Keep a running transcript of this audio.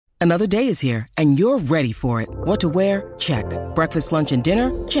Another day is here, and you're ready for it. What to wear? Check. Breakfast, lunch, and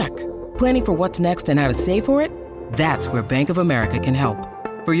dinner? Check. Planning for what's next and how to save for it? That's where Bank of America can help.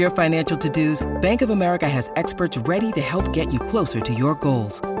 For your financial to-dos, Bank of America has experts ready to help get you closer to your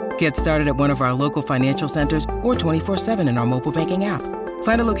goals. Get started at one of our local financial centers or 24/7 in our mobile banking app.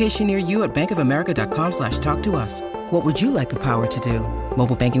 Find a location near you at bankofamerica.com/talktous. What would you like the power to do?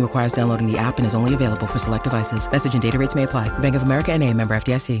 Mobile banking requires downloading the app and is only available for select devices. Message and data rates may apply. Bank of America N.A., member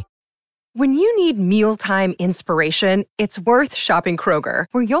FDIC. When you need mealtime inspiration, it's worth shopping Kroger,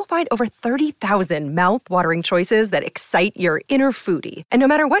 where you'll find over 30,000 mouth-watering choices that excite your inner foodie. And no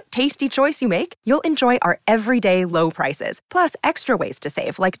matter what tasty choice you make, you'll enjoy our everyday low prices, plus extra ways to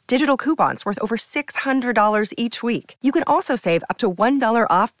save, like digital coupons worth over $600 each week. You can also save up to $1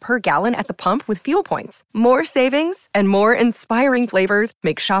 off per gallon at the pump with fuel points. More savings and more inspiring flavors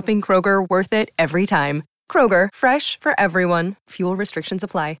make shopping Kroger worth it every time. Kroger, fresh for everyone. Fuel restrictions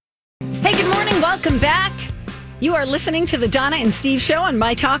apply. Hey, good morning. Welcome back. You are listening to the Donna and Steve Show on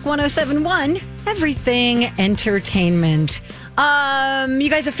My Talk 1071, Everything Entertainment. You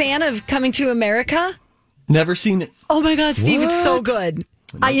guys a fan of Coming to America? Never seen it. Oh my God, Steve, it's so good.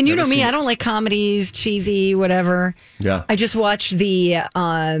 And you know me, I don't like comedies, cheesy, whatever. Yeah. I just watched the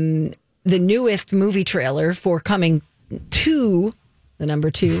newest movie trailer for Coming to the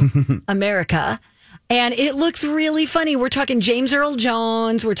number 2 America. And it looks really funny. We're talking James Earl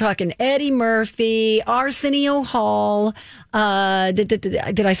Jones. We're talking Eddie Murphy, Arsenio Hall.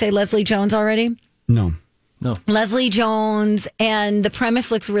 Did I say Leslie Jones already? No. Leslie Jones. And the premise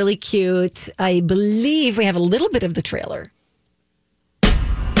looks really cute. I believe we have a little bit of the trailer.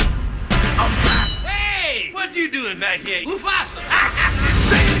 Hey! What you doing back here? Mufasa!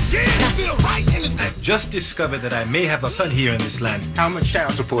 Say it again! I feel right in this man. Just discovered that I may have a son here in this land. How much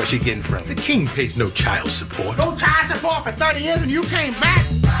child support is she getting from? The king pays no child support. No child support for 30 years and you came back?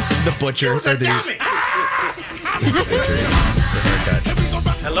 The butcher. Or the dummy.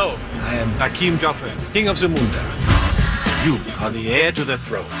 Hello, I am Hakeem Joffrey, King of Zamunda. You are the heir to the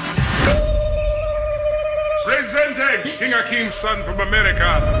throne. Presenting King Akeem's son from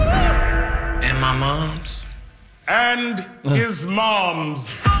America. And my mom's. And his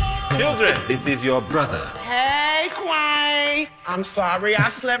mom's. Children, this is your brother. Hey, Quine. I'm sorry I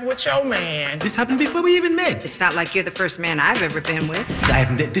slept with your man. This happened before we even met. It's not like you're the first man I've ever been with.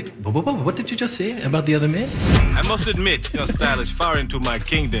 What did you just say about the other man? I must admit, your style is foreign to my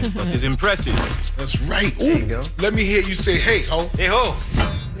kingdom, but it's impressive. That's right. There you go. Let me hear you say, hey, ho. Hey, ho.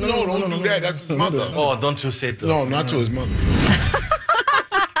 No, don't do that. That's his mother. Oh, don't you say it. No, not to his mother.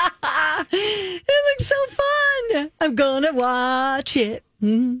 It looks so fun. I'm going to watch it.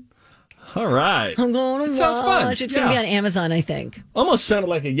 All right. I'm going to sounds fun. watch. It's going to be on Amazon, I think. Almost sounded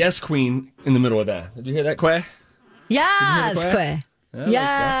like a Yes Queen in the middle of that. Did you hear that, Quay? Yes, Quay.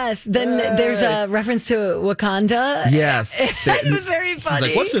 Yes. Then there's a reference to Wakanda. Yes. It was very funny.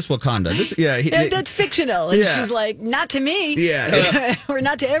 He's like, what's this Wakanda? That's fictional. And Yeah. she's like, not to me. Yeah. Or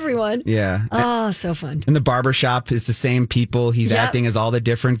not to everyone. Yeah. Oh, so fun. In the barbershop, it's the same people. He's acting as all the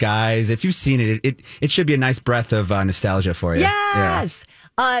different guys. If you've seen it, it should be a nice breath of nostalgia for you. Yes.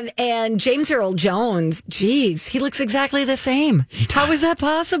 And James Earl Jones, geez, he looks exactly the same. How is that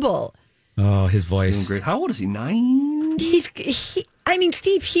possible? Oh, his He's voice. doing great. How old is he? 9?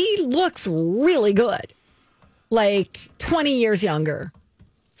 Steve, he looks really good. Like 20 years younger.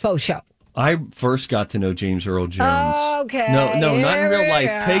 Faux show. I first got to know James Earl Jones. Okay. No, not in Here real we life.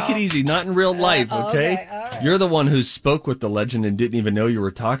 go. Take it easy. Not in real life, okay? Okay, all right. You're the one who spoke with the legend and didn't even know you were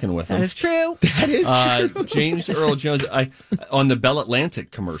talking with him. That is true. That is true. James Earl Jones, on the Bell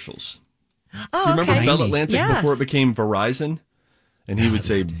Atlantic commercials. Oh, Do you remember okay. Bell Atlantic Yes. before it became Verizon? And he would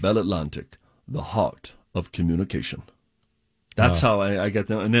say, Bell Atlantic, the heart of communication. That's how I get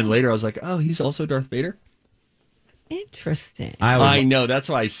them. And then later I was like, oh, he's also Darth Vader? Interesting. I know. That's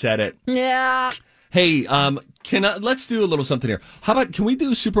why I said it. Yeah. Hey, let's do a little something here. How about, can we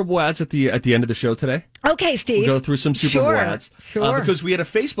do Super Bowl ads at the end of the show today? Okay, Steve. We'll go through some Super Bowl ads. Sure. Because we had a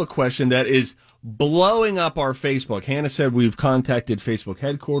Facebook question that is blowing up our Facebook. Hannah said we've contacted Facebook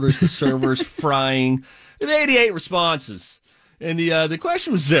headquarters, the servers frying, with 88 responses. And the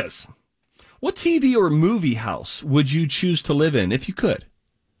question was this. What TV or movie house would you choose to live in if you could?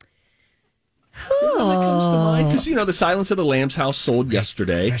 That comes to mind because the Silence of the Lambs house sold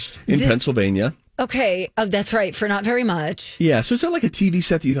yesterday in Pennsylvania. Okay, that's right. For not very much. Yeah, so is that like a TV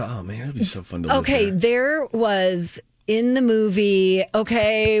set that you thought, oh man, that'd be so fun to live Okay, there was in the movie.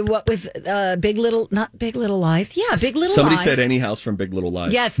 Okay, what was Big Little? Not Big Little Lies. Yeah, Big Little Somebody Lies. said any house from Big Little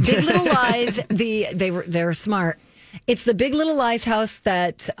Lies. Yes, Big Little Lies. They're smart. It's the Big Little Lies house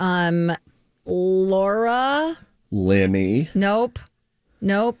that Laura. Lenny. Nope.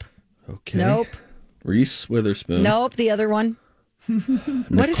 Nope. Okay. Nope. Reese Witherspoon. Nope. The other one.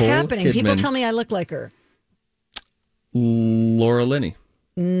 What is happening? Kidman. People tell me I look like her. Laura Linney.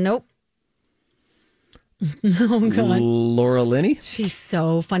 Nope. Oh, God. Laura Linney? She's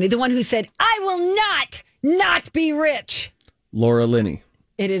so funny. The one who said, I will not be rich. Laura Linney.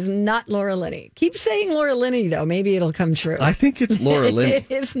 It is not Laura Linney. Keep saying Laura Linney, though. Maybe it'll come true. I think it's Laura Linney.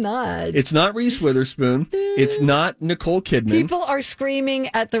 It is not. It's not Reese Witherspoon. It's not Nicole Kidman. People are screaming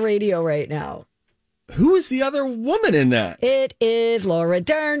at the radio right now. Who is the other woman in that? It is Laura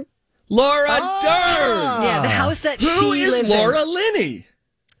Dern. Laura Dern. Yeah, the house that Who she is lives Laura in. Linney?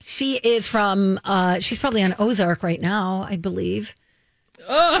 She is from, she's probably on Ozark right now, I believe.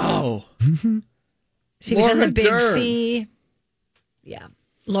 Oh. She was in Laura the Big Dern. C. Yeah.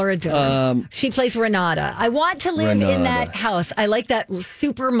 Laura Dern. She plays Renata. I want to live in that house. I like that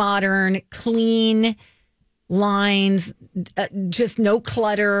super modern, clean lines, just no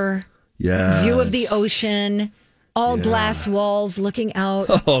clutter. Yeah. View of the ocean, all glass walls looking out.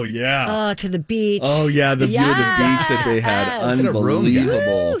 Oh, yeah. To the beach. Oh, yeah. The view of the beach that they had. Yes.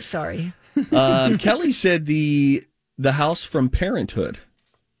 Unbelievable. Ooh, sorry. Kelly said the house from Parenthood.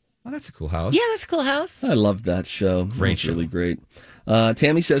 Oh, that's a cool house. Yeah, that's a cool house. I loved that show. Great It's show. really great.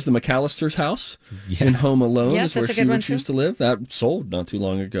 Tammy says the McAllister's house in Home Alone Yes, is where that's a she good would one, choose too. to live. That sold not too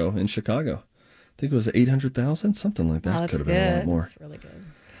long ago in Chicago. I think it was 800,000, something like that. Oh, that's Could have good. been a lot more. That's really good.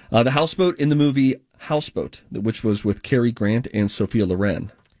 The houseboat in the movie Houseboat, which was with Cary Grant and Sophia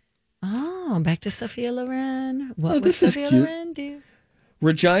Loren. Oh, back to Sophia Loren. What would this is Sophia cute. Loren do?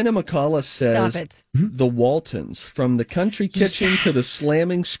 Regina McCullough says, Stop it. The Waltons, from the country kitchen to the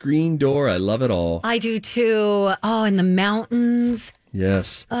slamming screen door. I love it all. I do too. Oh, in the mountains.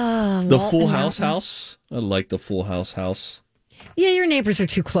 Yes. Oh, The Walton Full House Mountain. house. I like the Full House. Yeah, your neighbors are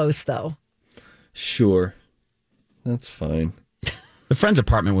too close, though. Sure. That's fine. The Friends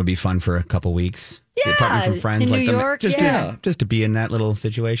apartment would be fun for a couple weeks. The Yeah, apartment from Friends, in like New the- York, just yeah. just to be in that little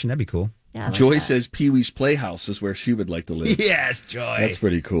situation, that'd be cool. Yeah, I like Joy that. says Pee Wee's Playhouse is where she would like to live. Yes, Joy. That's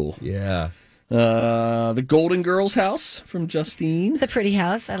pretty cool. Yeah. The Golden Girls house from Justine. It's a pretty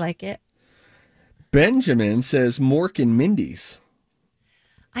house. I like it. Benjamin says Mork and Mindy's.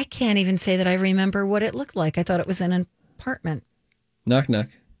 I can't even say that I remember what it looked like. I thought it was in an apartment. Knock, knock.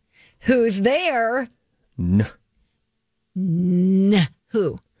 Who's there? No.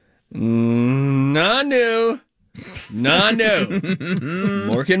 Who? Nanu.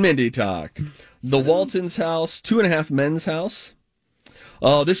 Mork and Mindy talk. The Waltons house, 2.5 Men's house.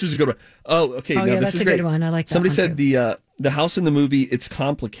 Oh, this is a good one. Oh, okay. Oh, now yeah, this that's is a great. good one. I like that Somebody one, said the house in the movie It's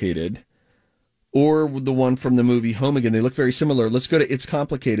Complicated, or the one from the movie Home Again. They look very similar. Let's go to It's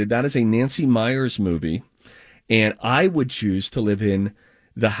Complicated. That is a Nancy Meyers movie, and I would choose to live in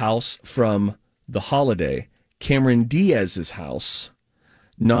the house from The Holiday, Cameron Diaz's house,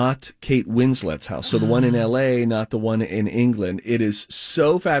 not Kate Winslet's house. So the one in L.A., not the one in England. It is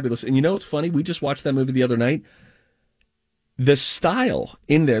so fabulous. And you know what's funny? We just watched that movie the other night. The style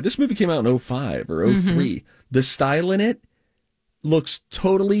in there, this movie came out in 05 or 03. The style in it looks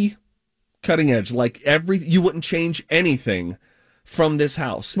totally cutting edge. Like you wouldn't change anything from this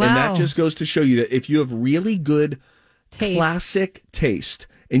house. Wow. And that just goes to show you that if you have really good Taste. classic taste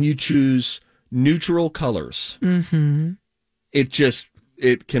and you choose neutral colors,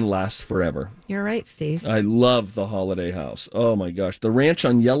 it can last forever. You're right, Steve. I love the Holiday House. Oh my gosh. The ranch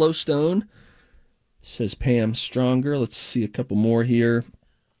on Yellowstone, says Pam Stronger. Let's see a couple more here.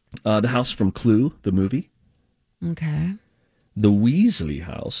 The house from Clue, the movie. Okay. The Weasley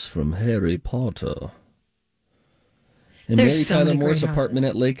house from Harry Potter. And There's Mary so Tyler many Moore's great apartment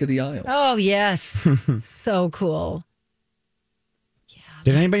at Lake of the Isles. Oh, yes. So cool.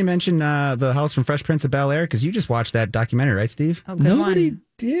 Did anybody mention the house from Fresh Prince of Bel-Air? Because you just watched that documentary, right, Steve? Oh, good Nobody one.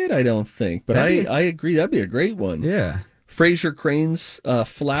 did, I don't think. But I agree. That'd be a great one. Yeah. Fraser Crane's flat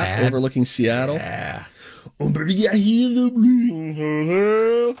Pad. overlooking Seattle. Yeah. Oh, baby, I hear the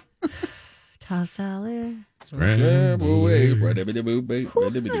blues. Toss salad. Who Yeah.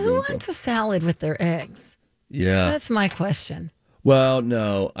 wants a salad with their eggs? That's my question. Well,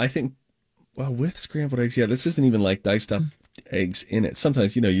 no, I think, with scrambled eggs, this isn't even like diced up eggs in it.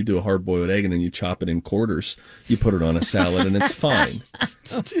 Sometimes, you do a hard-boiled egg and then you chop it in quarters. You put it on a salad and it's fine.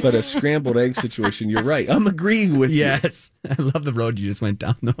 But a scrambled egg situation, you're right. I'm agreeing with you. Yes. I love the road you just went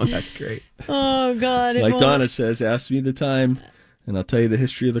down, though. That's great. Oh, God. Like Donna says, ask me the time and I'll tell you the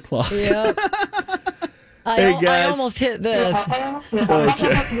history of the clock. Yep. Hey, I guys. almost hit this.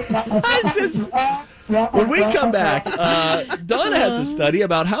 When we come back, Donna has a study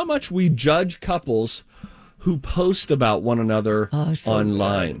about how much we judge couples who post about one another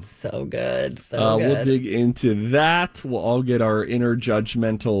online. Good. So good. So good. We'll dig into that. We'll all get our inner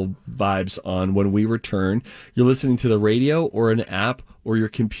judgmental vibes on when we return. You're listening to the radio or an app or your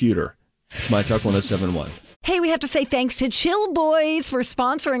computer. It's My Talk 107.1. Hey, we have to say thanks to Chill Boys for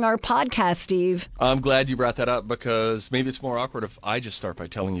sponsoring our podcast, Steve. I'm glad you brought that up because maybe it's more awkward if I just start by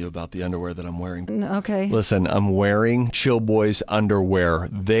telling you about the underwear that I'm wearing. Okay. Listen, I'm wearing Chill Boys underwear.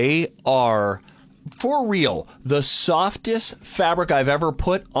 They are, for real, the softest fabric I've ever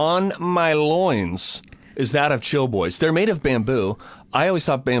put on my loins is that of Chill Boys. They're made of bamboo. I always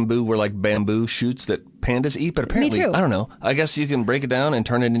thought bamboo were like bamboo shoots that pandas eat, but apparently, Me too. I don't know. I guess you can break it down and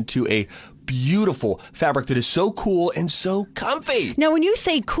turn it into a beautiful fabric that is so cool and so comfy. Now, when you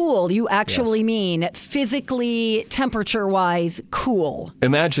say cool, you actually mean physically, temperature-wise, cool.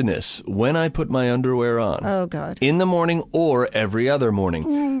 Imagine this. When I put my underwear on. Oh, God. In the morning or every other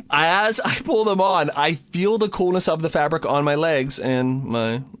morning. As I pull them on, I feel the coolness of the fabric on my legs and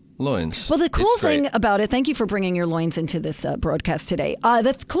my loins. Well, the cool thing about it, thank you for bringing your loins into this broadcast today.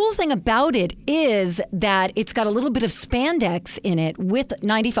 The cool thing about it is that it's got a little bit of spandex in it with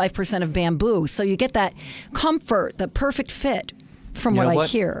 95% of bamboo. So you get that comfort, the perfect fit from what I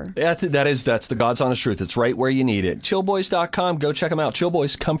hear. That's the God's honest truth. It's right where you need it. Chillboys.com. Go check them out. Chill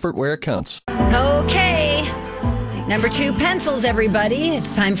Boys, comfort where it counts. Okay. Number 2, pencils, everybody.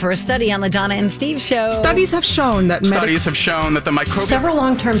 It's time for a study on the Donna and Steve show. Studies have shown that the microbial... Several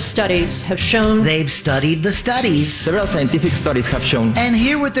long-term studies have shown... They've studied the studies. Several scientific studies have shown... And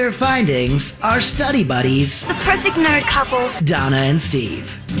here with their findings are study buddies. The perfect nerd couple. Donna and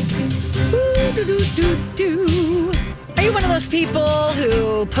Steve. Are you one of those people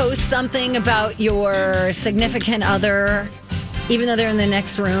who post something about your significant other, even though they're in the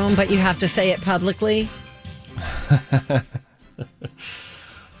next room, but you have to say it publicly?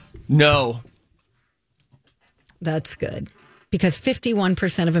 No. That's good. Because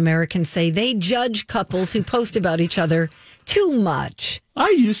 51% of Americans say they judge couples who post about each other too much. I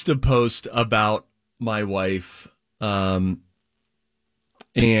used to post about my wife, and,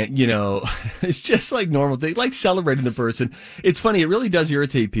 it's just like normal thing, like celebrating the person. It's funny. It really does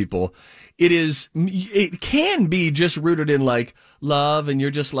irritate people. It can be just rooted in like love and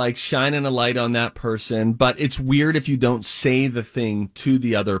you're just like shining a light on that person. But it's weird if you don't say the thing to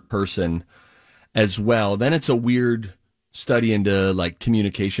the other person as well. Then it's a weird study into like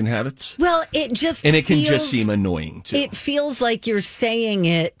communication habits. Well, it just and it can just seem annoying too. It feels like you're saying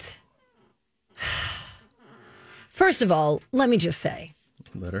it. First of all, let me just say.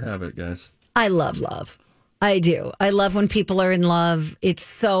 Let her have it, guys. I love love. I do. I love when people are in love. It's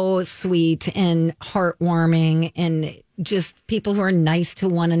so sweet and heartwarming and just people who are nice to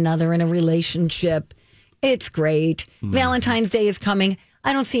one another in a relationship. It's great. Valentine's Day is coming.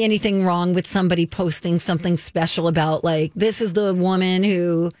 I don't see anything wrong with somebody posting something special about like, this is the woman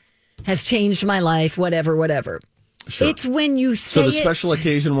who has changed my life, whatever. Sure. It's when you say so the special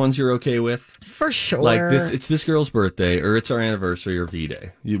occasion ones you're okay with? For sure. Like it's this girl's birthday or it's our anniversary or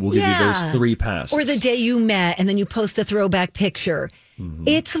V-Day. We'll give you those 3 passes. Or the day you met and then you post a throwback picture. Mm-hmm.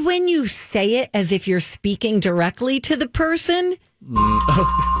 It's when you say it as if you're speaking directly to the person.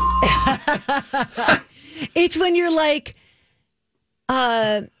 It's when you're like,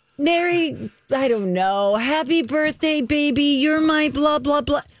 Mary, I don't know, happy birthday, baby, you're my blah, blah,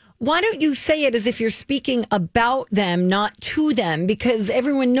 blah. Why don't you say it as if you're speaking about them, not to them? Because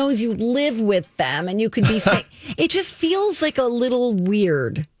everyone knows you live with them and you could be saying, it just feels like a little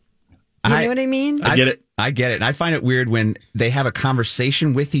weird. You know what I mean? I get it. I get it. And I find it weird when they have a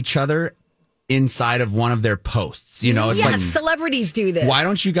conversation with each other inside of one of their posts. It's like celebrities do this. Why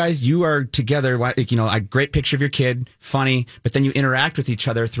don't you guys, you are together, a great picture of your kid, funny, but then you interact with each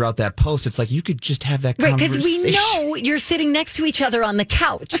other throughout that post. It's like you could just have that conversation. Right, because we know you're sitting next to each other on the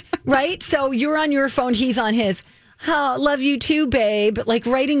couch, right? So you're on your phone, he's on his. Oh, love you too, babe. Like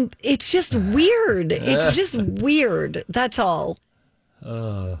writing, it's just weird. It's just weird. That's all.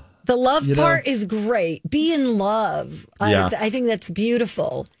 The love part is great. Be in love. Yeah. I think that's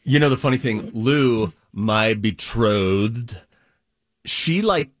beautiful. The funny thing, Lou, my betrothed, she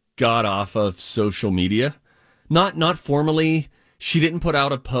got off of social media. Not formally. She didn't put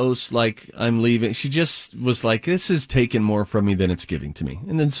out a post like I'm leaving. She just was like, this is taking more from me than it's giving to me.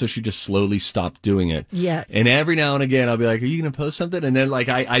 And then so she just slowly stopped doing it. Yes. And every now and again I'll be like, are you going to post something? And then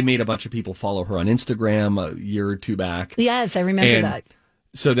I made a bunch of people follow her on Instagram a year or two back. Yes, I remember that.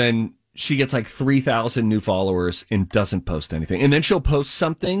 So then she gets 3,000 new followers and doesn't post anything. And then she'll post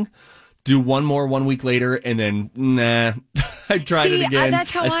something, do one more 1 week later, and then, nah, I tried it again.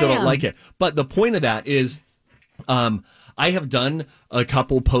 That's how I still I don't am. like it. But the point of that is I I have done a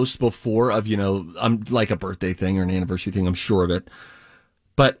couple posts before of, I'm like a birthday thing or an anniversary thing. I'm sure of it.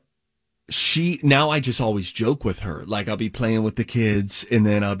 But now I just always joke with her. Like I'll be playing with the kids and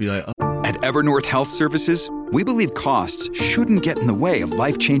then I'll be like, oh. At Evernorth Health Services, we believe costs shouldn't get in the way of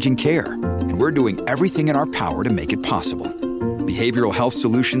life-changing care. And we're doing everything in our power to make it possible. Behavioral health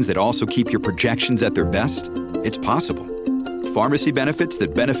solutions that also keep your projections at their best? It's possible. Pharmacy benefits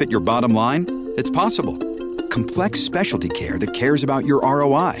that benefit your bottom line? It's possible. Complex specialty care that cares about your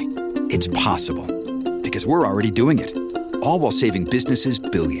ROI? It's possible. Because we're already doing it. All while saving businesses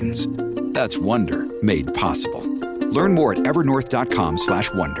billions. That's Wonder made possible. Learn more at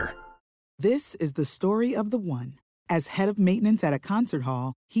evernorth.com/wonder. This is the story of the one. As head of maintenance at a concert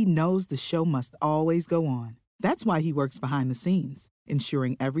hall, he knows the show must always go on. That's why he works behind the scenes,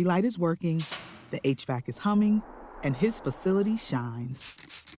 ensuring every light is working, the HVAC is humming, and his facility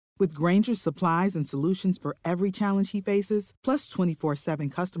shines. With Grainger's supplies and solutions for every challenge he faces, plus 24/7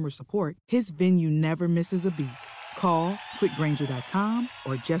 customer support, his venue never misses a beat. Call quickgrainger.com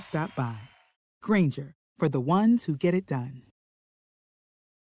or just stop by. Grainger, for the ones who get it done.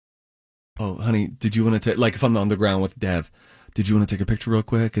 Oh, honey, did you want to take, like if I'm on the ground with Dev, did you want to take a picture real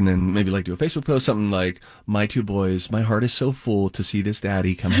quick and then maybe like do a Facebook post, something like, my two boys, my heart is so full to see this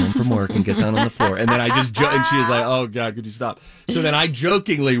daddy come home from work and get down on the floor. And then I just, and she was like, oh God, could you stop? So then I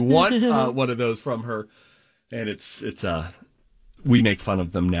jokingly want one of those from her. And it's we make fun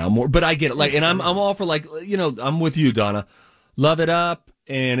of them now more, but I get it. Like, and I'm all for like, I'm with you, Donna. Love it up.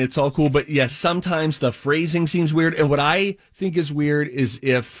 And it's all cool. But yes, sometimes the phrasing seems weird. And what I think is weird is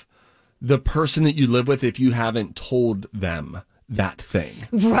if the person that you live with, if you haven't told them that thing.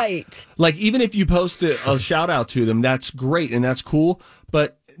 Right. Like, even if you post a shout out to them, that's great and that's cool.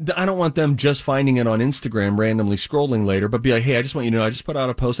 But I don't want them just finding it on Instagram, randomly scrolling later, but be like, hey, I just want you to know, I just put out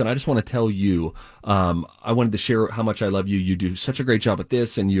a post and I just want to tell you, I wanted to share how much I love you. You do such a great job at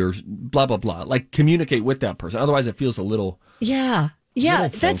this and you're blah, blah, blah. Like, communicate with that person. Otherwise, it feels a little. Yeah. Yeah.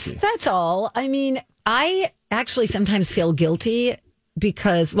 That's all. I mean, I actually sometimes feel guilty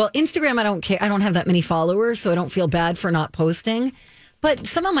because, well, Instagram, I don't care. I don't have that many followers, so I don't feel bad for not posting. But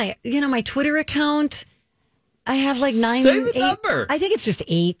some of my, my Twitter account, I have like number. I think it's just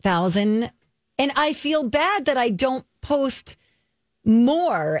 8,000. And I feel bad that I don't post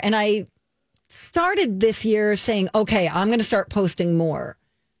more. And I started this year saying, okay, I'm going to start posting more.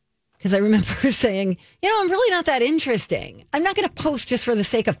 Because I remember saying, I'm really not that interesting. I'm not going to post just for the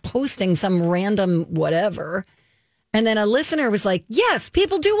sake of posting some random whatever. And then a listener was like, yes,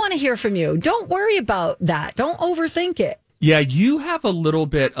 people do want to hear from you. Don't worry about that. Don't overthink it. Yeah, you have a little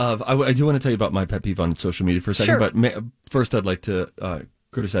bit of, I do want to tell you about my pet peeve on social media for a second, sure. But first I'd like to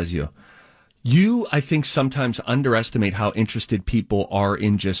criticize you. You, I think, sometimes underestimate how interested people are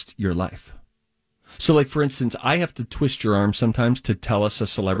in just your life. So, like, for instance, I have to twist your arm sometimes to tell us a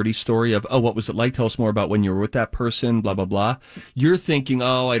celebrity story of, oh, what was it like? Tell us more about when you were with that person, blah, blah, blah. You're thinking,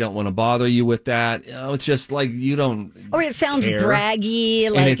 oh, I don't want to bother you with that. It's just like you don't Or it sounds care.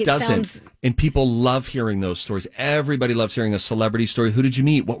 braggy. Like, and it doesn't. Sounds... And people love hearing those stories. Everybody loves hearing a celebrity story. Who did you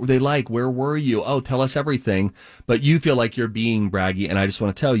meet? What were they like? Where were you? Oh, tell us everything. But you feel like you're being braggy. And I just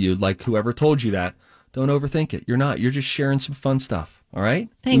want to tell you, like whoever told you that, don't overthink it. You're not. You're just sharing some fun stuff. All right?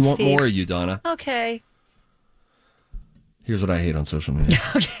 Thanks, we want Steve. more of you, Donna. Okay. Here's what I hate on social media.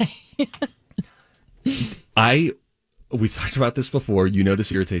 Okay. We've talked about this before.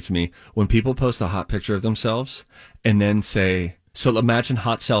 This irritates me. When people post a hot picture of themselves and then say, so imagine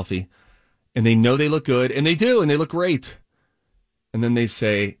hot selfie, and they know they look good, and they do, and they look great. And then they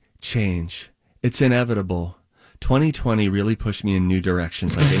say, change. It's inevitable. 2020 really pushed me in new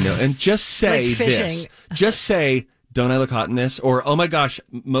directions. Like they know. And just say like this. Just say, don't I look hot in this? Or, oh my gosh,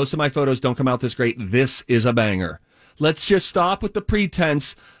 most of my photos don't come out this great. This is a banger. Let's just stop with the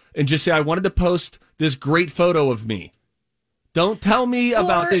pretense and just say, I wanted to post this great photo of me. Don't tell me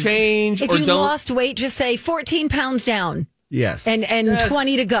about change. If you lost weight, just say 14 pounds down. Yes. And yes.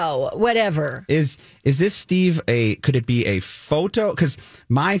 20 to go, whatever. Is this, Steve, could it be a photo? Because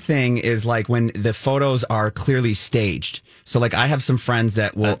my thing is like when the photos are clearly staged. So like I have some friends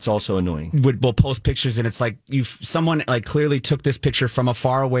that will. That's also annoying. Will post pictures and it's like someone like clearly took this picture from a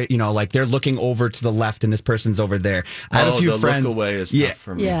far away, like they're looking over to the left and this person's over there. I have a few friends. Look away is tough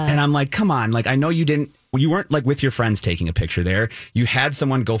for me. Yeah. And I'm like, come on. Like I know you weren't like with your friends taking a picture there. You had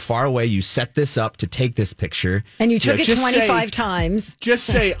someone go far away. You set this up to take this picture. And you took it 25 times. Just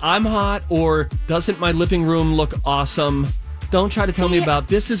say, I'm hot, or doesn't my living room look awesome? Don't try to tell me about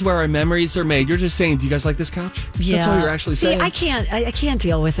this is where our memories are made. You're just saying, do you guys like this couch? Yeah. That's all you're actually saying. I can't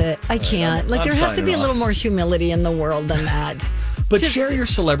deal with it. I can't. I'm there has to be a signing little off. more humility in the world than that. But share your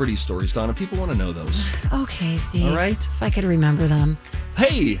celebrity stories, Donna. People want to know those. Okay, Steve. All right. If I could remember them.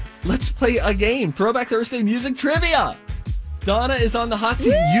 Hey, let's play a game. Throwback Thursday Music Trivia. Donna is on the hot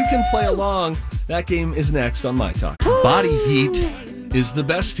seat. You can play along. That game is next on My Talk. Body heat is the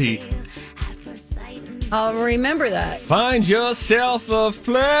best heat. I'll remember that. Find yourself a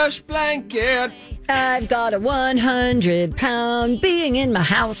flesh blanket. I've got a 100-pound being in my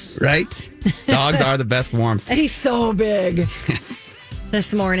house. Right? Dogs are the best warmth. And he's so big. Yes.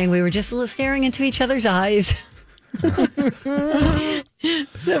 This morning, we were just staring into each other's eyes. What's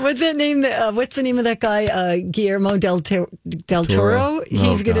that name? What's the name of that guy? Guillermo del Toro?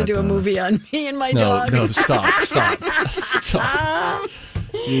 He's going to do a movie on me and my dog. No, stop.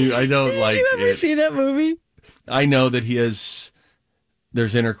 I don't like it. Did you ever see that movie? I know that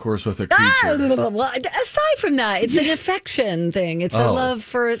there's intercourse with a creature. Well, aside from that, it's an affection thing. It's a love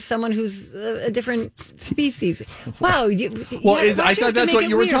for someone who's a different species. Wow. I thought that's what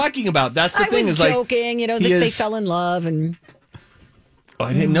you were talking about. That's the thing. I was joking, that they fell in love and... Oh,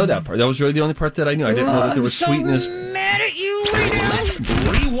 I didn't know that part. That was really the only part that I knew. I didn't know that there was sweetness. I'm mad at you right now. Let's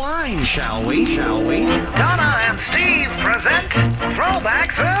rewind, shall we? Donna and Steve present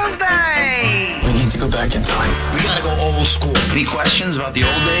Throwback Thursday. We need to go back in time. We gotta go old school. Any questions about the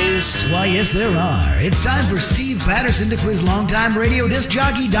old days? Why, yes, there are. It's time for Steve Patterson to quiz longtime radio disc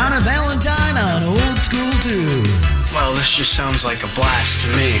jockey Donna Valentine on old school tunes. Well, this just sounds like a blast to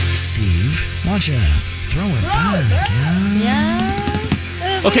me. Steve, why don't you throw it back? Yeah.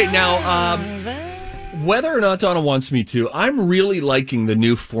 Okay, now, whether or not Donna wants me to, I'm really liking the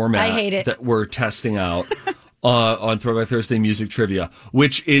new format I hate it. that we're testing out on Throwback Thursday Music Trivia,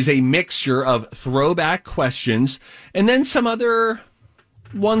 which is a mixture of throwback questions and then some other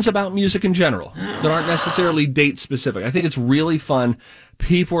ones about music in general that aren't necessarily date specific. I think it's really fun.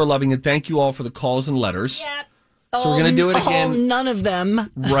 People are loving it. Thank you all for the calls and letters. Yep. So we're going to do it again. None of them.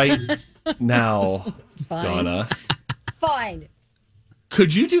 Right now, Fine. Donna. Fine.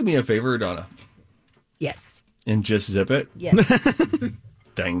 Could you do me a favor, Donna? Yes. And just zip it? Yes.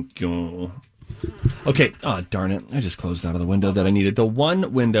 Thank you. Okay. Oh, darn it. I just closed out of the window that I needed. The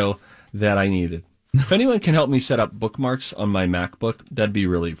one window that I needed. If anyone can help me set up bookmarks on my MacBook, that'd be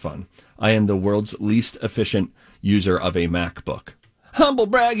really fun. I am the world's least efficient user of a MacBook. Humble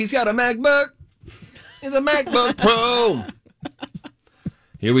brag, he's got a MacBook. It's a MacBook Pro.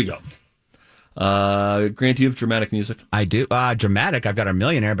 Here we go. Grant, do you have dramatic music? I do. Dramatic. I've got a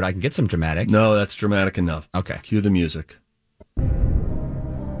millionaire, but I can get some dramatic. No, that's dramatic enough. Okay. Cue the music.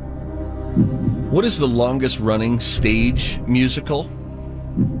 What is the longest running stage musical?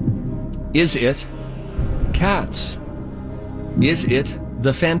 Is it Cats? Is it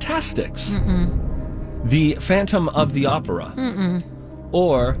The Fantastics? The Phantom of the Opera?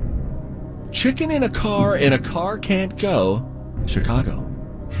 Or Chicken in a Car Can't Go, Chicago?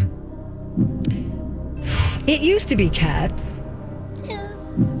 It used to be Cats. Yeah.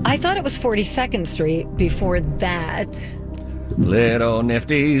 I thought it was 42nd Street before that. Little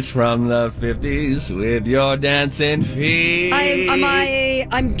nifties from the 50s with your dancing feet.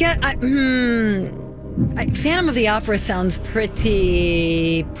 Phantom of the Opera sounds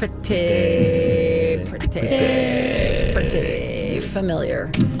pretty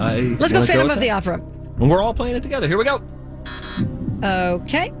familiar. Let's go Phantom of the Opera. And we're all playing it together. Here we go.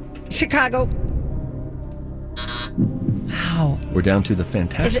 Okay. Chicago. Wow. We're down to the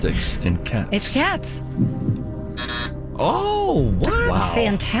Fantastics and Cats. It's Cats. Oh, what? Wow.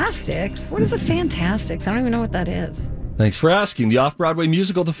 Fantastics? What is a Fantastics? I don't even know what that is. Thanks for asking. The off-Broadway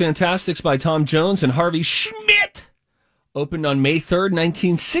musical The Fantastics by Tom Jones and Harvey Schmidt opened on May 3rd,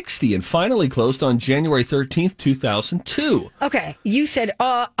 1960 and finally closed on January 13th, 2002. Okay. You said,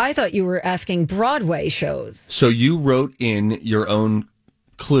 I thought you were asking Broadway shows. So you wrote in your own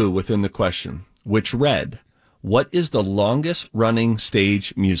clue within the question, which read, what is the longest running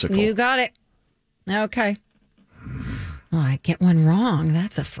stage musical? You got it. Okay. Oh, I get one wrong.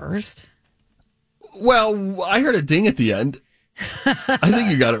 That's a first. Well, I heard a ding at the end. I think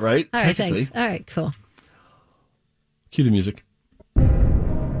you got it right. All right, thanks. All right, cool. Cue the music.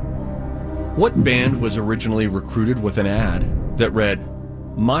 What band was originally recruited with an ad that read,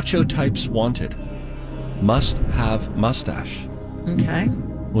 Macho Types Wanted, Must Have Mustache? Okay.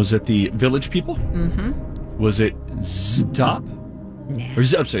 Was it the Village People? Mm-hmm. Was it Top? Nah. Or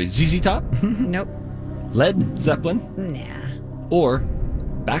ZZ Top? Nope. Led Zeppelin? Nah. Or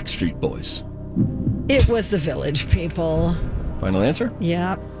Backstreet Boys? It was the Village People. Final answer?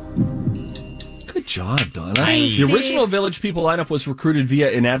 Yep. Good job, Donna. Nice. The original Village People lineup was recruited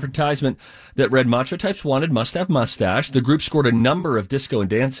via an advertisement that read Macho Types Wanted, Must Have Mustache. The group scored a number of disco and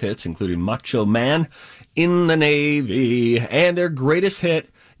dance hits, including Macho Man, In the Navy, and their greatest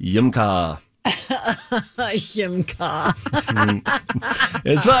hit, Yumka. Yumka.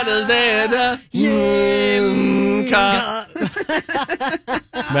 It's fun as that. Yumka.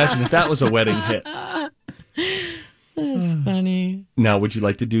 Imagine if that was a wedding hit. That's funny. Now, would you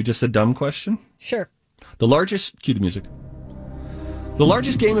like to do just a dumb question? Sure. Cue the music. The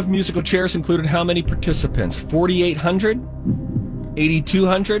largest game of musical chairs included how many participants? 4,800,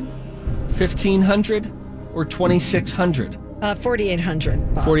 8,200, 1,500, or 2,600?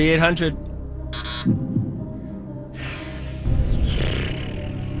 4,800. 4,800.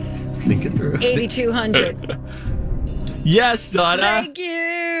 Think it through. 8,200. Yes, Donna. Thank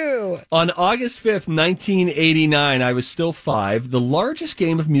you. On August 5th, 1989, I was still 5. The largest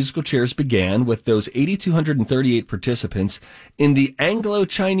game of musical chairs began with those 8,238 participants in the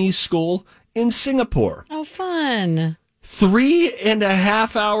Anglo-Chinese school in Singapore. Oh, fun.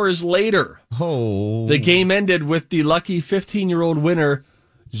 3.5 hours later, the game ended with the lucky 15-year-old winner,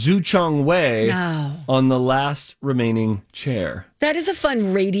 Zhu Chong Wei, on the last remaining chair. That is a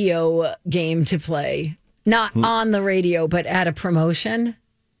fun radio game to play. Not on the radio, but at a promotion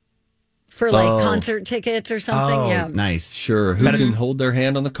for concert tickets or something. Oh, yeah, nice. Sure. Who can hold their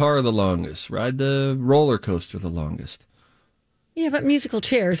hand on the car the longest? Ride the roller coaster the longest? Yeah, but musical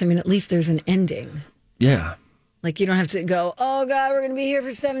chairs, I mean, at least there's an ending. Yeah. Like, you don't have to go, oh, God, we're going to be here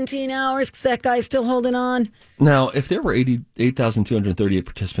for 17 hours because that guy's still holding on. Now, if there were 8,238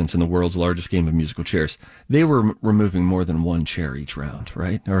 participants in the world's largest game of musical chairs, they were removing more than one chair each round,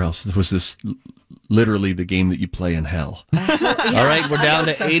 right? Or else was this literally the game that you play in hell? Yes, all right, we're down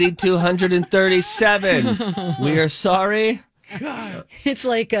to 8,237. We are sorry. God. It's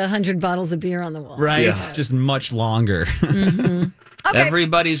like 100 bottles of beer on the wall. Right? Yeah. Just much longer. Mm-hmm. Okay.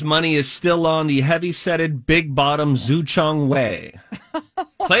 Everybody's money is still on the heavy-setted, big-bottom Zhu Chong Wei.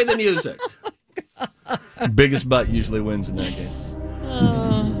 Play the music. Biggest butt usually wins in that game.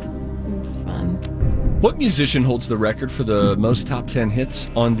 Oh, it's fun. What musician holds the record for the most top 10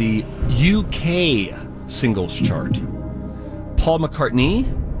 hits on the UK singles chart? Paul McCartney,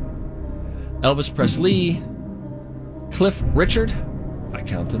 Elvis Presley, Cliff Richard, I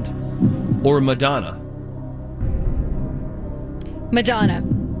counted, or Madonna? Madonna.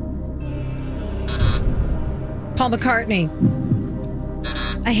 Paul McCartney.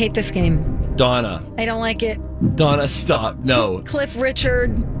 I hate this game. Donna. I don't like it. Donna, stop. No. Cliff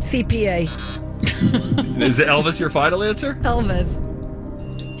Richard, CPA. Is Elvis your final answer? Elvis.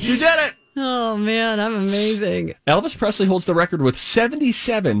 She did it. Oh, man, I'm amazing. Elvis Presley holds the record with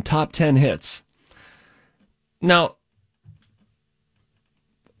 77 top 10 hits. Now,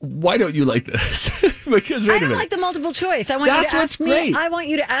 why don't you like this? Because I don't like the multiple choice. I want That's you to what's ask great. me. I want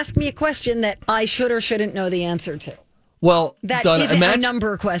you to ask me a question that I should or shouldn't know the answer to. Well, that Donna, isn't a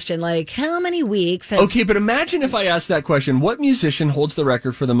number question. Like, how many weeks? Okay, but imagine if I asked that question: what musician holds the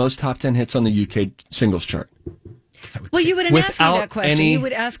record for the most top 10 hits on the UK singles chart? Well, you wouldn't ask me Without that question. any- You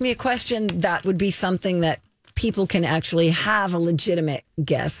would ask me a question that would be something that people can actually have a legitimate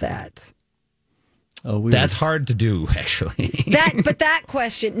guess at. Oh, weird. That's hard to do, actually. But that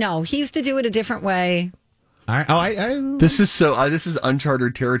question, no, he used to do it a different way. All right. This is this is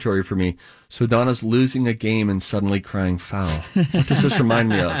uncharted territory for me. So Donna's losing a game and suddenly crying foul. What does this remind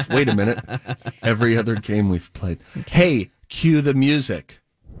me of? Wait a minute. Every other game we've played. Hey, cue the music.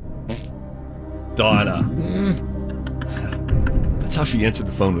 Donna. That's how she answered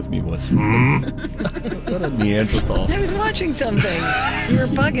the phone with me once. What a Neanderthal. I was watching something. You were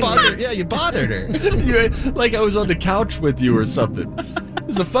bugging me. Yeah, you bothered her. Like I was on the couch with you or something.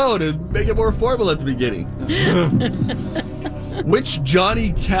 It's a phone and make it more formal at the beginning. Which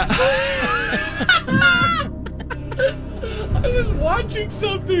Johnny Cash... I was watching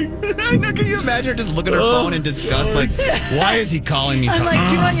something. I know, can you imagine her just looking at her phone in disgust? Like, why is he calling me? I'm like,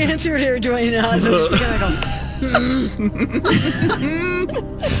 do I answer it or do I not? So I'm just going to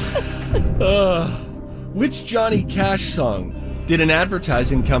go, Which Johnny Cash song did an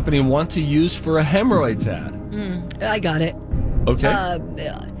advertising company want to use for a hemorrhoids ad? I got it. Okay.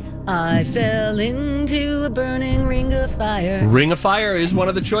 I fell into a burning ring of fire. Ring of Fire is one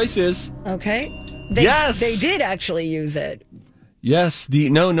of the choices. Okay. Yes. They did actually use it. Yes. The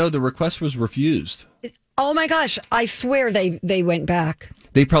request was refused. Oh my gosh. I swear they went back.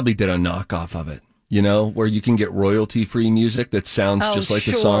 They probably did a knockoff of it, where you can get royalty-free music that sounds just like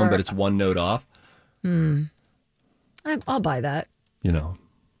the song, but it's one note off. I'll buy that.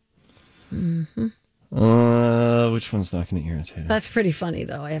 Mm-hmm. Which one's not going to irritate her? That's pretty funny,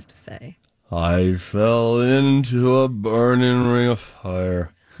 though, I have to say. I fell into a burning ring of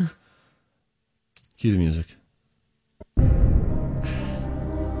fire. Cue the music.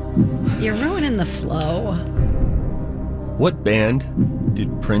 You're ruining the flow. What band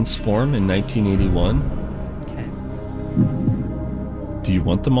did Prince form in 1981? Okay. Do you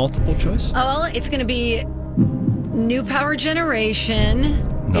want the multiple choice? Oh, well, it's going to be New Power Generation.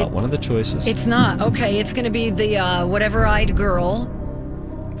 Not one of the choices. It's not. Okay, it's going to be the Whatever-Eyed Girl.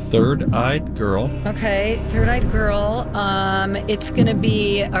 Third-Eyed Girl. Okay, Third-Eyed Girl. It's going to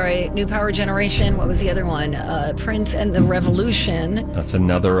be, all right, New Power Generation. What was the other one? Prince and the Revolution. That's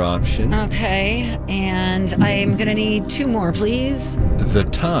another option. Okay, and I'm going to need two more, please. The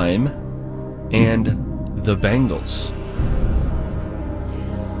Time and the Bangles.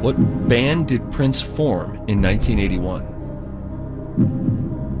 What band did Prince form in 1981?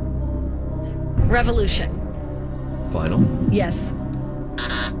 Revolution. Final? Yes.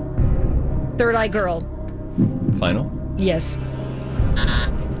 Third-Eyed Girl. Final? Yes.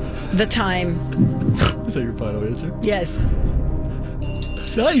 The Time. Is that your final answer? Yes.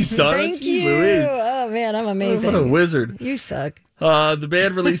 Nice, Donna. Thank Jeez you. Louise. Oh, man, I'm amazing. What a wizard. You suck. The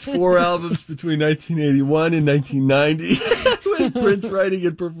band released 4 albums between 1981 and 1990, with Prince writing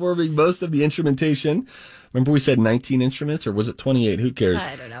and performing most of the instrumentation. Remember we said 19 instruments, or was it 28? Who cares?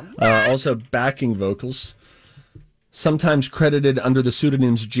 I don't know. Also backing vocals, sometimes credited under the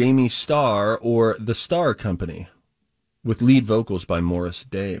pseudonyms Jamie Starr or The Starr Company, with lead vocals by Morris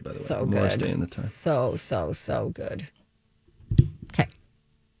Day, by the way. So Morris good. Day in the Time. So good. Okay.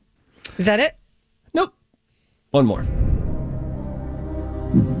 Is that it? Nope. One more.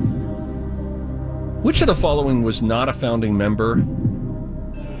 Which of the following was not a founding member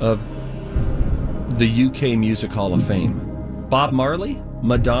of the UK Music Hall of Fame? Bob Marley,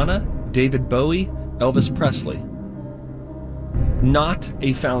 Madonna, David Bowie, Elvis Presley. Not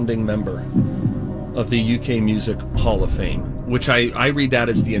a founding member of the UK Music Hall of Fame, which I read that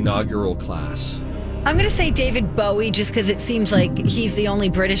as the inaugural class. I'm going to say David Bowie just because it seems like he's the only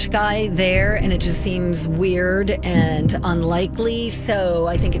British guy there and it just seems weird and unlikely. So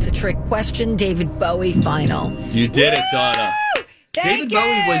I think it's a trick question. David Bowie, final. You did it, Donna. Thank David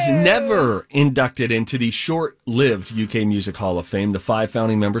Bowie was never inducted into the short-lived UK Music Hall of Fame. The 5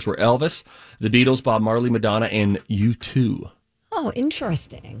 founding members were Elvis, the Beatles, Bob Marley, Madonna, and U2. Oh,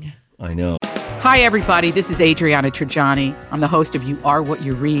 interesting. I know. Hi, everybody. This is Adriana Trajani. I'm the host of You Are What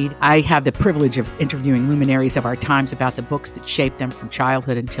You Read. I have the privilege of interviewing luminaries of our times about the books that shaped them from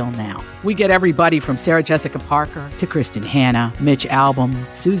childhood until now. We get everybody from Sarah Jessica Parker to Kristen Hanna, Mitch Albom,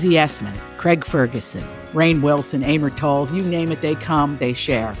 Susie Essman, Craig Ferguson, Rainn Wilson, Amor Tolls, you name it, they come, they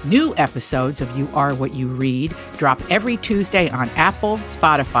share. New episodes of You Are What You Read drop every Tuesday on Apple,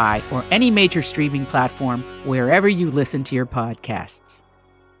 Spotify, or any major streaming platform wherever you listen to your podcasts.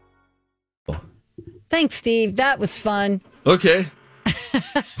 Thanks, Steve. That was fun. Okay. You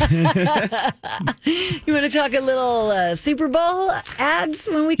want to talk a little Super Bowl ads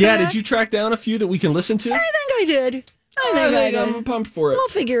when we come back? Did you track down a few that we can listen to? I think I did. I think I'm pumped for it. We'll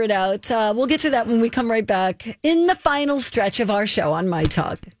figure it out. We'll get to that when we come right back in the final stretch of our show on My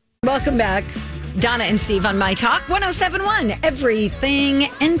Talk. Welcome back. Donna and Steve on My Talk 107.1. Everything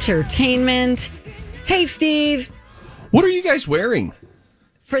Entertainment. Hey, Steve. What are you guys wearing?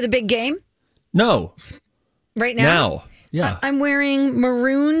 For the big game? No. Right now? Now. Yeah. I'm wearing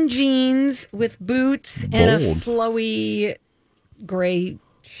maroon jeans with boots and a Bold. flowy gray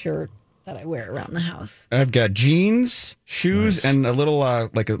shirt that I wear around the house. I've got jeans, shoes, and a little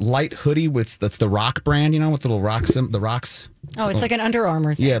like a light hoodie that's the Rock brand, you know, with the little rocks, the rocks. Oh, it's like an Under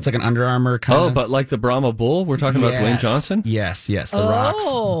Armour thing. Yeah, it's like an Under Armour kind of. Oh, but like the Brahma Bull? We're talking about Dwayne Johnson? Yes, the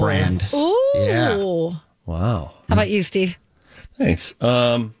Rocks brand. Ooh. Yeah. Wow. How about you, Steve? Thanks.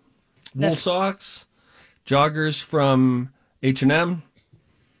 Wool socks, joggers from H&M,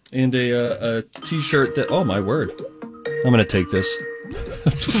 and a T-shirt that, oh my word, I'm going to take this.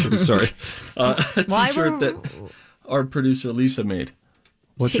 I'm just kidding, sorry. A T-shirt that our producer Lisa made.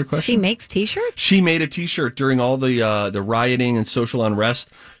 What's your question? She makes T-shirts? She made a T-shirt during all the rioting and social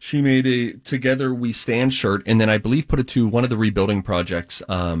unrest. She made a Together We Stand shirt, and then I believe put it to one of the rebuilding projects.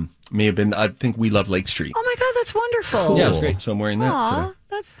 May have been, I think, We Love Lake Street. Oh my God, that's wonderful. Cool. Yeah, it's great. So I'm wearing that today.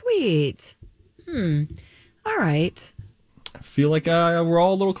 That's sweet. All right. I feel like we're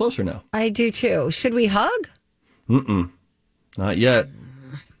all a little closer now. I do too. Should we hug? Not yet.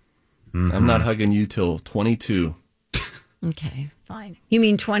 I'm not hugging you till 22. Okay, fine. You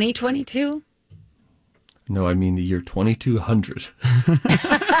mean 2022? No, I mean the year 2200.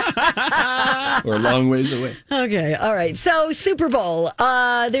 We're a long ways away. Okay, all right. So Super Bowl.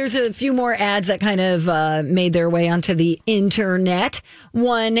 There's a few more ads that kind of made their way onto the internet.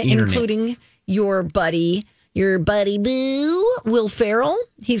 One including your buddy Boo, Will Ferrell.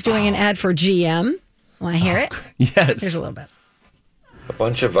 He's doing an ad for GM. Want to hear it? Yes. Here's a little bit. A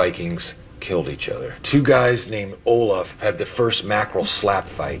bunch of Vikings killed each other. Two guys named Olaf had the first mackerel slap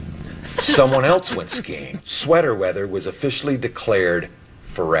fight. Someone else went skiing. Sweater weather was officially declared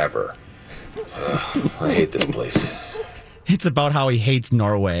forever. I hate this place. It's about how he hates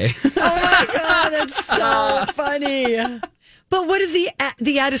Norway. Oh my God, that's so funny. But what is the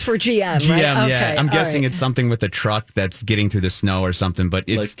ad is for GM, GM, right? yeah. Okay, I'm guessing right. it's something with a truck that's getting through the snow or something, but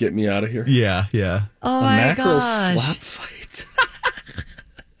it's... Like, get me out of here. Yeah. Oh a my mackerel gosh. slap fight.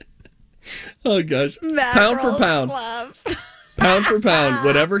 Oh gosh. Mackerel Pound for pound. slap. Pound for pound,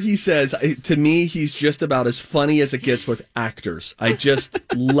 whatever he says, to me, he's just about as funny as it gets with actors. I just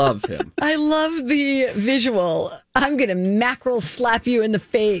love him. I love the visual. I'm going to mackerel slap you in the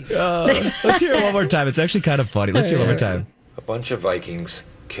face. Let's hear it one more time. It's actually kind of funny. Let's hear it one more time. A bunch of Vikings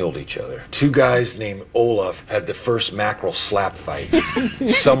killed each other. Two guys named Olaf had the first mackerel slap fight.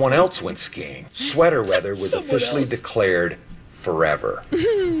 Someone else went skiing. Sweater weather was officially declared forever.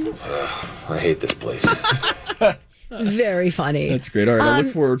 I hate this place. Very funny. That's great. All right, I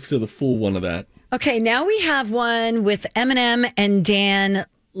look forward to the full one of that. Okay, now we have one with Eminem and Dan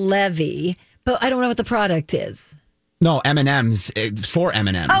Levy, but I don't know what the product is. No, M&M's. It's for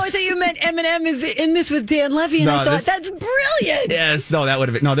M&M's. Oh, I thought you meant Eminem is in this with Dan Levy, and I thought, that's brilliant. Yes, no, that would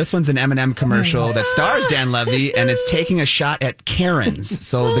have been... No, this one's an M&M commercial that stars Dan Levy, and it's taking a shot at Karens.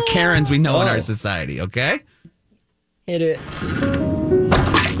 So the Karens we know in our society, okay? Hit it.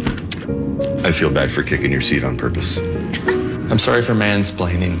 I feel bad for kicking your seat on purpose. I'm sorry for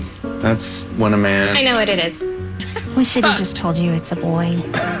mansplaining. That's when a man... I know what it is. We should have just told you it's a boy.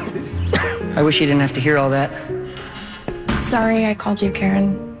 I wish you didn't have to hear all that. Sorry I called you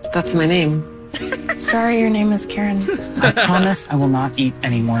Karen. That's my name. Sorry your name is Karen. I promise I will not eat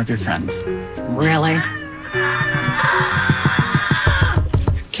any more of your friends. Really?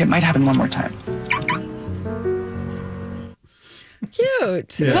 Okay, it might happen one more time.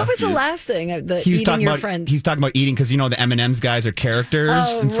 Cute. Yeah. What was the last thing? The He was eating talking your about friends. he's talking about eating because you know the M&M's guys are characters,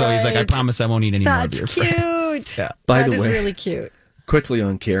 and so he's like, I right. promise I won't eat any more of your That's friends. cute. Yeah. By That the is way, really cute. quickly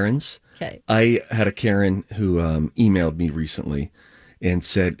on Karens. Okay. I had a Karen who emailed me recently and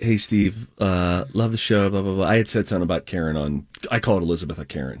said, "Hey, Steve, love the show, blah, blah, blah." I had said something about Karen on, I called Elizabeth a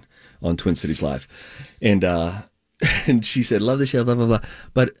Karen on Twin Cities Live. And and she said, "Love the show, blah, blah, blah.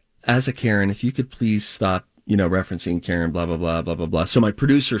 But as a Karen, if you could please stop, referencing Karen, blah, blah, blah, blah, blah, blah." So my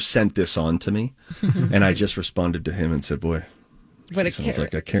producer sent this on to me, and I just responded to him and said, "Boy, What a sounds Karen.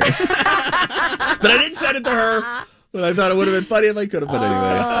 like a Karen." But I didn't send it to her. But I thought it would have been funny if I could have. But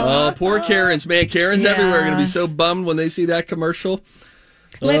anyway. Oh, poor Karens. Man, Karens everywhere are going to be so bummed when they see that commercial.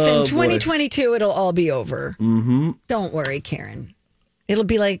 Listen, Oh, 2022, it'll all be over. Mm-hmm. Don't worry, Karen. It'll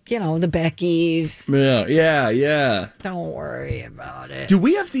be like, the Beckys. Yeah. Don't worry about it. Do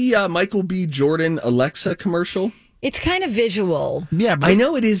we have the Michael B. Jordan Alexa commercial? It's kind of visual. Yeah, I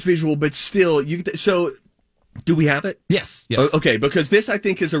know it is visual, but still, so do we have it? Yes. Okay, because this I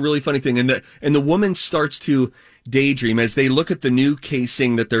think is a really funny thing, and the woman starts to daydream as they look at the new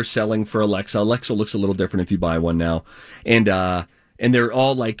casing that they're selling for Alexa. Alexa looks a little different if you buy one now, and they're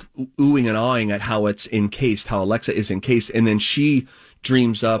all like oohing and awing at how it's encased, how Alexa is encased, and then she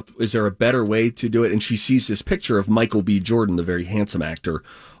dreams up, is there a better way to do it? And she sees this picture of Michael B. Jordan, the very handsome actor,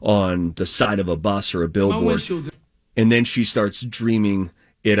 on the side of a bus or a billboard, and then she starts dreaming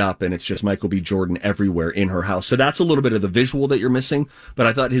it up, and it's just Michael B. Jordan everywhere in her house. So that's a little bit of the visual that you're missing, but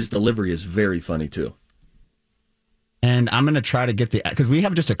I thought his delivery is very funny too. And I'm going to try to get because we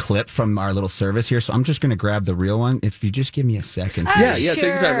have just a clip from our little service here, so I'm just going to grab the real one. If you just give me a second. Yeah, take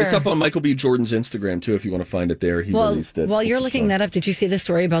your time. It's up on Michael B. Jordan's Instagram too, if you want to find it there. He released it. While you're looking that up, did you see the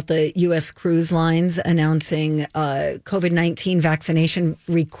story about the U.S. cruise lines announcing COVID-19 vaccination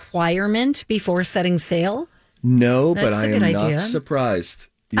requirement before setting sail? No, That's but I a am good not idea. surprised.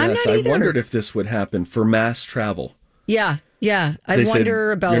 I'm Yes, not I either. wondered if this would happen for mass travel. Yeah. I They said,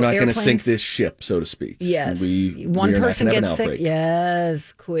 wonder about you're not going to airplanes. sink this ship, so to speak. Yes. we One are not person gonna have gets an sick. outbreak.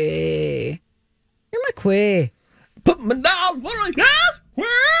 Yes, Quay. You're my Quay. Put me down. What are yes, Quay?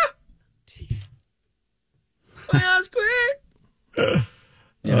 Jeez. Yes, Quay.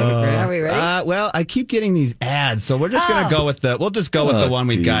 Are we ready? Well, I keep getting these ads, so we're just going to go with the one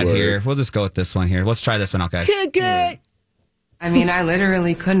we've got D-word. here. We'll just go with this one here. Let's try this one out, guys. Good. I mean, I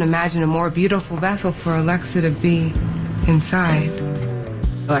literally couldn't imagine a more beautiful vessel for Alexa to be inside.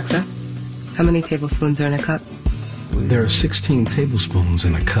 Alexa, How many tablespoons are in a cup? There are 16 tablespoons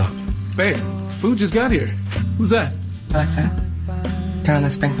in a cup. Babe, food just got here. Who's that? Alexa, turn on the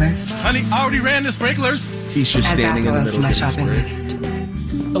sprinklers. Honey, I already ran the sprinklers. He's just Add standing in the Gargoyles to middle my of shopping his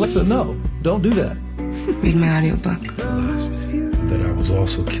list. Alexa, no. Don't do that. Read my audiobook. That I was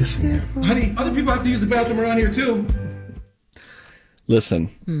also kissing him. Honey, other people have to use the bathroom around here, too.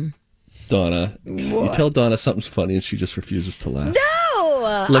 Listen, Donna, you tell Donna something's funny and she just refuses to laugh.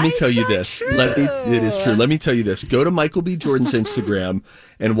 No! Let me tell you this. It is true. Let me tell you this. Go to Michael B. Jordan's Instagram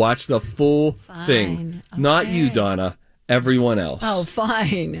and watch the full thing. Okay. Not you, Donna. Everyone else. Oh,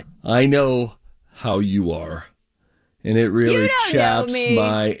 fine. I know how you are. And it really chaps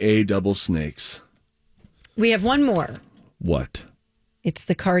my double snakes. We have one more. What? It's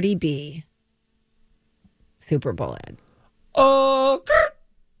the Cardi B Super Bowl ad. Oh,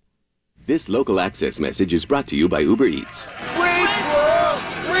 This local access message is brought to you by Uber Eats. Wayne's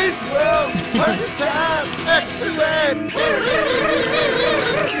World, party time, excellent.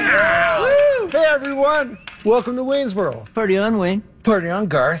 Woo! Hey everyone, welcome to Wayne's World. Party on, Wayne. Party on,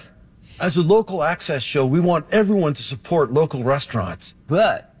 Garth. As a local access show, we want everyone to support local restaurants.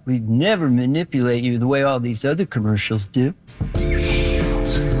 But we'd never manipulate you the way all these other commercials do.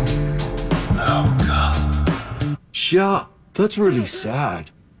 Oh, God. Yeah, that's really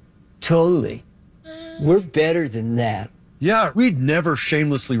sad. Totally. We're better than that. Yeah, we'd never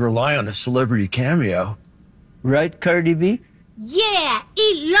shamelessly rely on a celebrity cameo. Right, Cardi B? Yeah,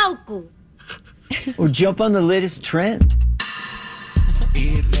 eat local. Or jump on the latest trend.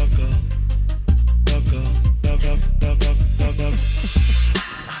 Eat local.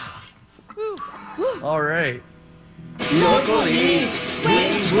 All right. Local eats,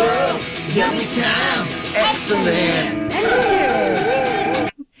 Wayne's World, yummy time, excellent.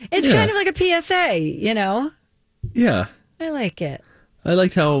 It's kind of like a PSA, you know? Yeah. I like it. I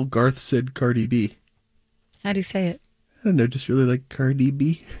liked how Garth said Cardi B. How do you say it? I don't know, just really like Cardi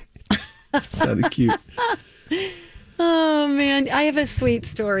B. Sounded cute. Oh, man. I have a sweet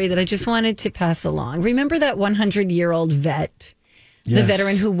story that I just wanted to pass along. Remember that 100-year-old vet? Yes. The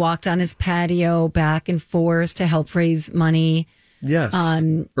veteran who walked on his patio back and forth to help raise money. Yes.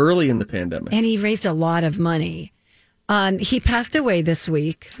 Early in the pandemic. And he raised a lot of money. He passed away this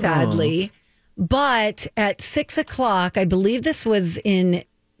week, sadly. But at 6:00, I believe this was in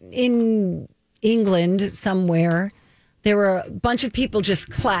England somewhere, there were a bunch of people just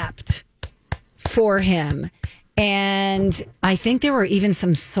clapped for him. And I think there were even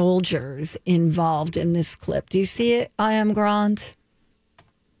some soldiers involved in this clip. Do you see it? I am Grant.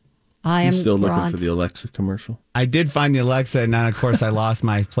 I'm still looking for the Alexa commercial. I did find the Alexa, and then, of course, I lost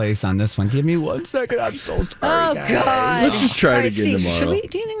my place on this one. Give me 1 second. I'm so sorry. Oh, guys. God. Let's just try it again tomorrow.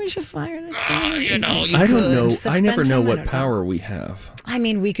 Do you think we should fire this guy? I don't know. I never know what power we have. I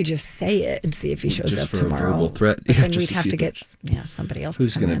mean, we could just say it and see if he shows just up for tomorrow. A verbal threat. But Yeah, then we'd just have see to if get somebody else.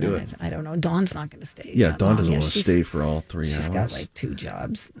 Who's going to do it? I don't know. Dawn's not going to stay. Yeah, Dawn doesn't long. want to stay for all 3 hours. She's got like 2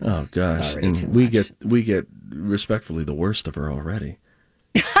 jobs. Oh gosh, already too and we get respectfully the worst of her already.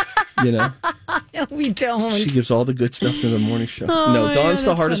 You know, No, we don't. she gives all the good stuff to the morning show. Oh, No, Dawn's yeah,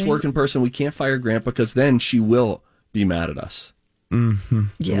 the hardest funny. working person. We can't fire Grant because then she will be mad at us. Mm-hmm.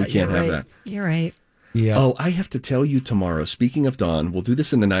 Yeah, we can't you're have right. that. You're right. Yeah. Oh, I have to tell you tomorrow. Speaking of Dawn, we'll do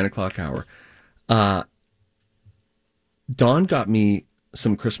this in the 9:00 hour. Dawn got me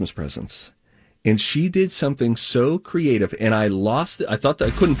some Christmas presents, and she did something so creative, and I lost it. I thought that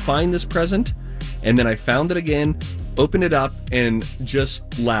I couldn't find this present, and then I found it again, opened it up, and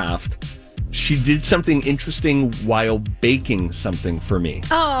just laughed. She did something interesting while baking something for me.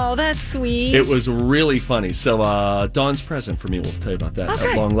 Oh, that's sweet. It was really funny. So Dawn's present for me. We'll tell you about that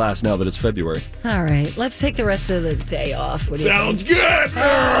at long last now that it's February. All right. Let's take the rest of the day off. What do you Sounds think? good.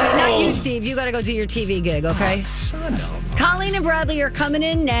 Not you, Steve. You got to go do your TV gig, okay? Oh, son of a... Colleen and Bradley are coming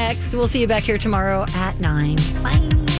in next. We'll see you back here tomorrow at 9. Bye.